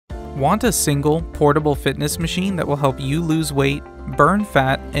Want a single, portable fitness machine that will help you lose weight, burn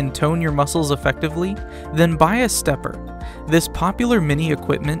fat, and tone your muscles effectively? Then buy a stepper. This popular mini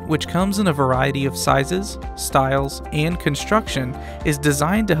equipment, which comes in a variety of sizes, styles, and construction, is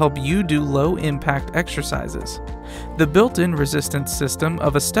designed to help you do low-impact exercises. The built-in resistance system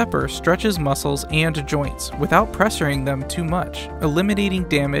of a stepper stretches muscles and joints without pressuring them too much, eliminating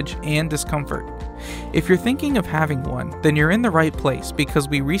damage and discomfort. If you're thinking of having one, then you're in the right place because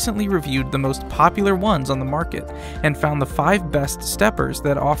we recently reviewed the most popular ones on the market and found the 5 best steppers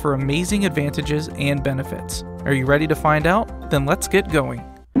that offer amazing advantages and benefits. Are you ready to find out? Then let's get going.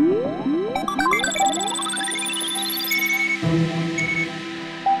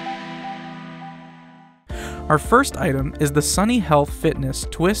 Our first item is the Sunny Health Fitness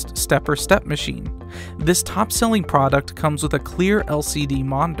Twist Stepper Step Machine. This top-selling product comes with a clear LCD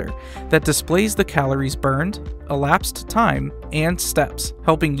monitor that displays the calories burned, elapsed time, and steps,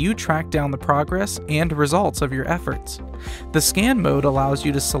 helping you track down the progress and results of your efforts. The scan mode allows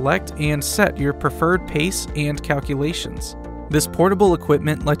you to select and set your preferred pace and calculations. This portable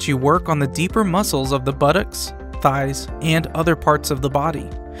equipment lets you work on the deeper muscles of the buttocks, thighs, and other parts of the body.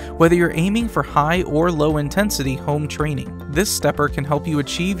 Whether you're aiming for high or low intensity home training, this stepper can help you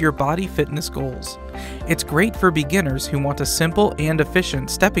achieve your body fitness goals. It's great for beginners who want a simple and efficient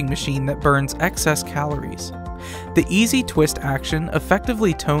stepping machine that burns excess calories. The easy twist action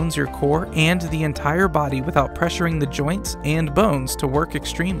effectively tones your core and the entire body without pressuring the joints and bones to work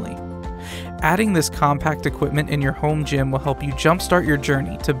extremely. Adding this compact equipment in your home gym will help you jumpstart your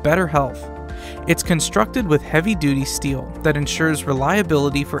journey to better health. It's constructed with heavy-duty steel that ensures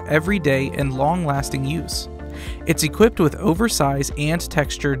reliability for everyday and long-lasting use. It's equipped with oversized and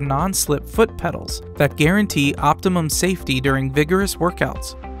textured non-slip foot pedals that guarantee optimum safety during vigorous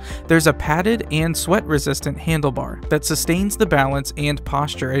workouts. There's a padded and sweat-resistant handlebar that sustains the balance and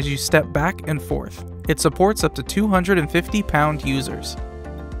posture as you step back and forth. It supports up to 250-pound users.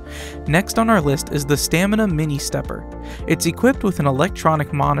 Next on our list is the Stamina Mini Stepper. It's equipped with an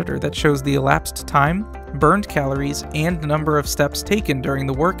electronic monitor that shows the elapsed time, burned calories, and number of steps taken during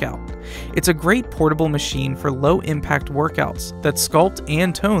the workout. It's a great portable machine for low-impact workouts that sculpt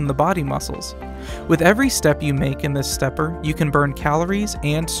and tone the body muscles. With every step you make in this stepper, you can burn calories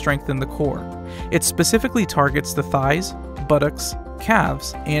and strengthen the core. It specifically targets the thighs, buttocks,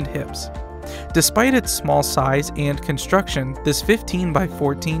 calves, and hips. Despite its small size and construction, this 15 by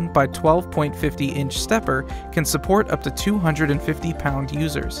 14 by 12.50 inch stepper can support up to 250-pound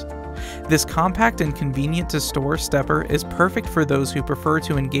users. This compact and convenient to store stepper is perfect for those who prefer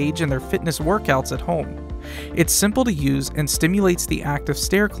to engage in their fitness workouts at home. It's simple to use and stimulates the act of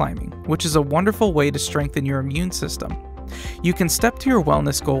stair climbing, which is a wonderful way to strengthen your immune system. You can step to your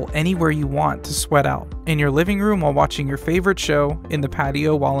wellness goal anywhere you want to sweat out, in your living room while watching your favorite show, in the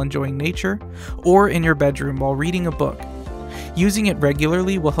patio while enjoying nature, or in your bedroom while reading a book. Using it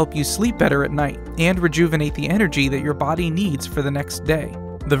regularly will help you sleep better at night and rejuvenate the energy that your body needs for the next day.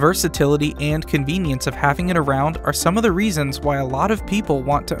 The versatility and convenience of having it around are some of the reasons why a lot of people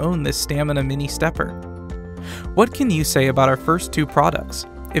want to own this Stamina Mini Stepper. What can you say about our first 2 products?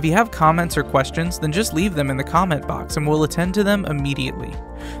 If you have comments or questions, then just leave them in the comment box and we'll attend to them immediately.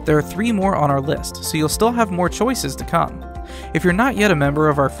 There are 3 more on our list, so you'll still have more choices to come. If you're not yet a member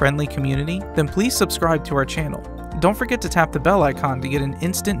of our friendly community, then please subscribe to our channel. Don't forget to tap the bell icon to get an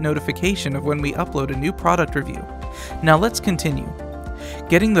instant notification of when we upload a new product review. Now let's continue.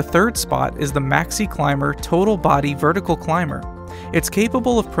 Getting the 3rd spot is the Maxi Climber Total Body Vertical Climber. It's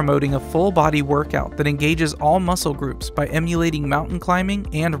capable of promoting a full-body workout that engages all muscle groups by emulating mountain climbing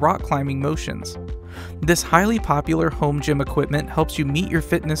and rock climbing motions. This highly popular home gym equipment helps you meet your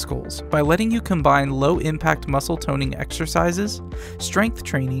fitness goals by letting you combine low-impact muscle toning exercises, strength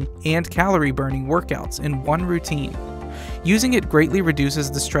training, and calorie-burning workouts in one routine. Using it greatly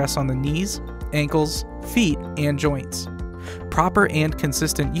reduces the stress on the knees, ankles, feet, and joints. Proper and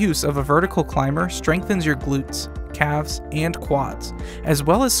consistent use of a vertical climber strengthens your glutes, calves, and quads, as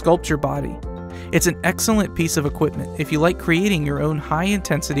well as sculpt your body. It's an excellent piece of equipment if you like creating your own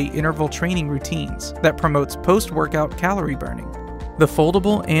high-intensity interval training routines that promotes post-workout calorie burning. The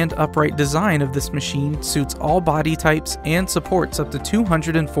foldable and upright design of this machine suits all body types and supports up to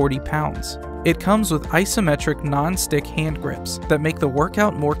 240 pounds. It comes with isometric non-stick hand grips that make the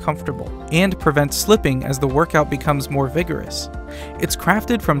workout more comfortable and prevent slipping as the workout becomes more vigorous. It's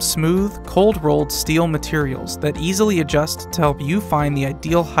crafted from smooth, cold-rolled steel materials that easily adjust to help you find the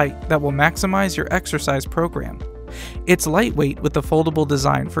ideal height that will maximize your exercise program. It's lightweight with the foldable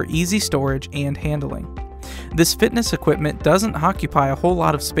design for easy storage and handling. This fitness equipment doesn't occupy a whole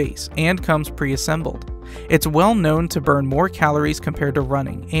lot of space and comes pre-assembled. It's well known to burn more calories compared to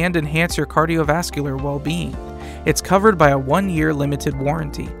running and enhance your cardiovascular well-being. It's covered by a 1-year limited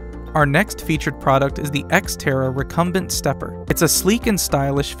warranty. Our next featured product is the Xterra Recumbent Stepper. It's a sleek and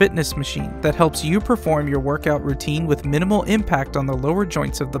stylish fitness machine that helps you perform your workout routine with minimal impact on the lower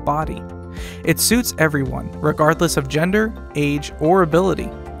joints of the body. It suits everyone, regardless of gender, age, or ability.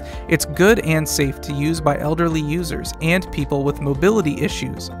 It's good and safe to use by elderly users and people with mobility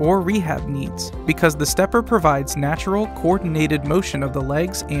issues or rehab needs because the stepper provides natural, coordinated motion of the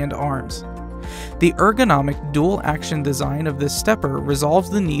legs and arms. The ergonomic dual-action design of this stepper resolves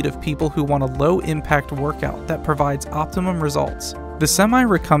the need of people who want a low-impact workout that provides optimum results. The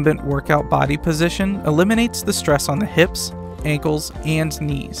semi-recumbent workout body position eliminates the stress on the hips, ankles, and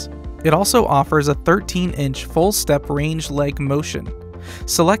knees. It also offers a 13-inch full-step range leg motion.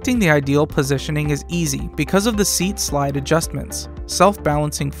 Selecting the ideal positioning is easy because of the seat slide adjustments,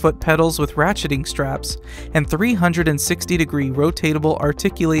 self-balancing foot pedals with ratcheting straps, and 360-degree rotatable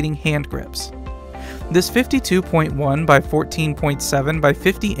articulating hand grips. This 52.1 by 14.7 by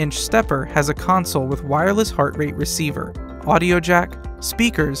 50-inch stepper has a console with wireless heart rate receiver, audio jack,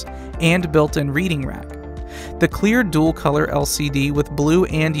 speakers, and built-in reading rack. The clear dual-color LCD with blue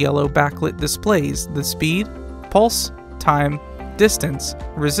and yellow backlit displays the speed, pulse, time, distance,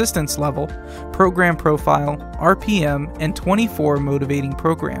 resistance level, program profile, RPM, and 24 motivating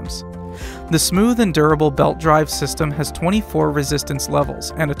programs. The smooth and durable belt drive system has 24 resistance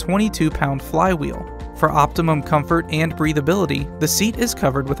levels and a 22-pound flywheel. For optimum comfort and breathability, the seat is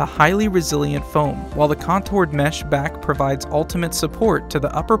covered with a highly resilient foam, while the contoured mesh back provides ultimate support to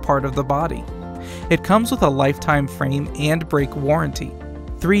the upper part of the body. It comes with a lifetime frame and brake warranty,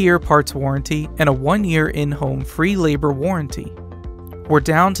 3-year parts warranty, and a 1-year in-home free labor warranty. We're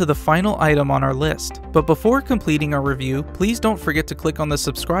down to the final item on our list, but before completing our review, please don't forget to click on the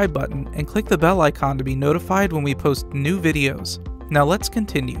subscribe button and click the bell icon to be notified when we post new videos. Now let's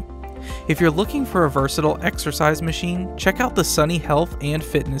continue. If you're looking for a versatile exercise machine, check out the Sunny Health and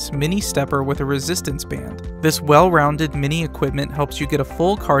Fitness Mini Stepper with a resistance band. This well-rounded mini equipment helps you get a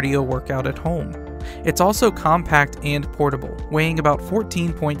full cardio workout at home. It's also compact and portable, weighing about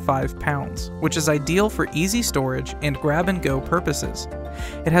 14.5 pounds, which is ideal for easy storage and grab-and-go purposes.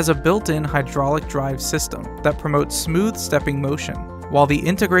 It has a built-in hydraulic drive system that promotes smooth stepping motion, while the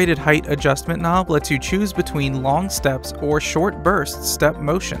integrated height adjustment knob lets you choose between long steps or short burst step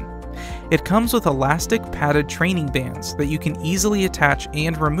motion. It comes with elastic padded training bands that you can easily attach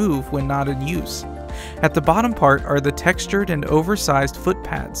and remove when not in use. At the bottom part are the textured and oversized foot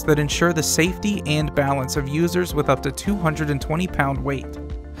pads that ensure the safety and balance of users with up to 220-pound weight.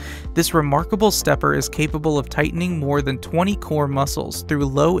 This remarkable stepper is capable of tightening more than 20 core muscles through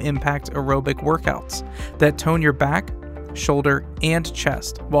low-impact aerobic workouts that tone your back, shoulder, and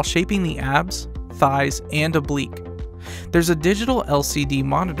chest while shaping the abs, thighs, and oblique. There's a digital LCD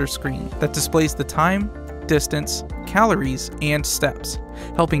monitor screen that displays the time, distance, calories, and steps,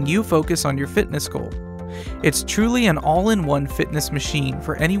 helping you focus on your fitness goal. It's truly an all-in-one fitness machine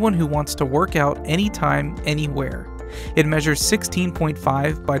for anyone who wants to work out anytime, anywhere. It measures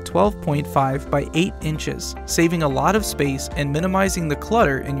 16.5 by 12.5 by 8 inches, saving a lot of space and minimizing the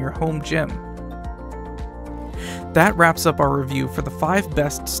clutter in your home gym. That wraps up our review for the 5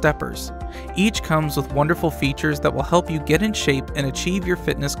 best steppers. Each comes with wonderful features that will help you get in shape and achieve your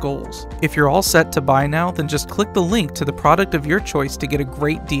fitness goals. If you're all set to buy now, then just click the link to the product of your choice to get a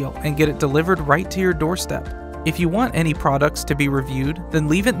great deal and get it delivered right to your doorstep. If you want any products to be reviewed, then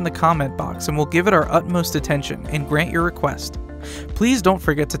leave it in the comment box and we'll give it our utmost attention and grant your request. Please don't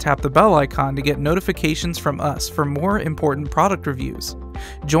forget to tap the bell icon to get notifications from us for more important product reviews.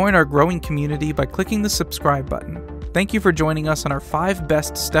 Join our growing community by clicking the subscribe button. Thank you for joining us on our 5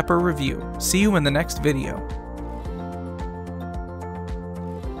 best stepper review. See you in the next video.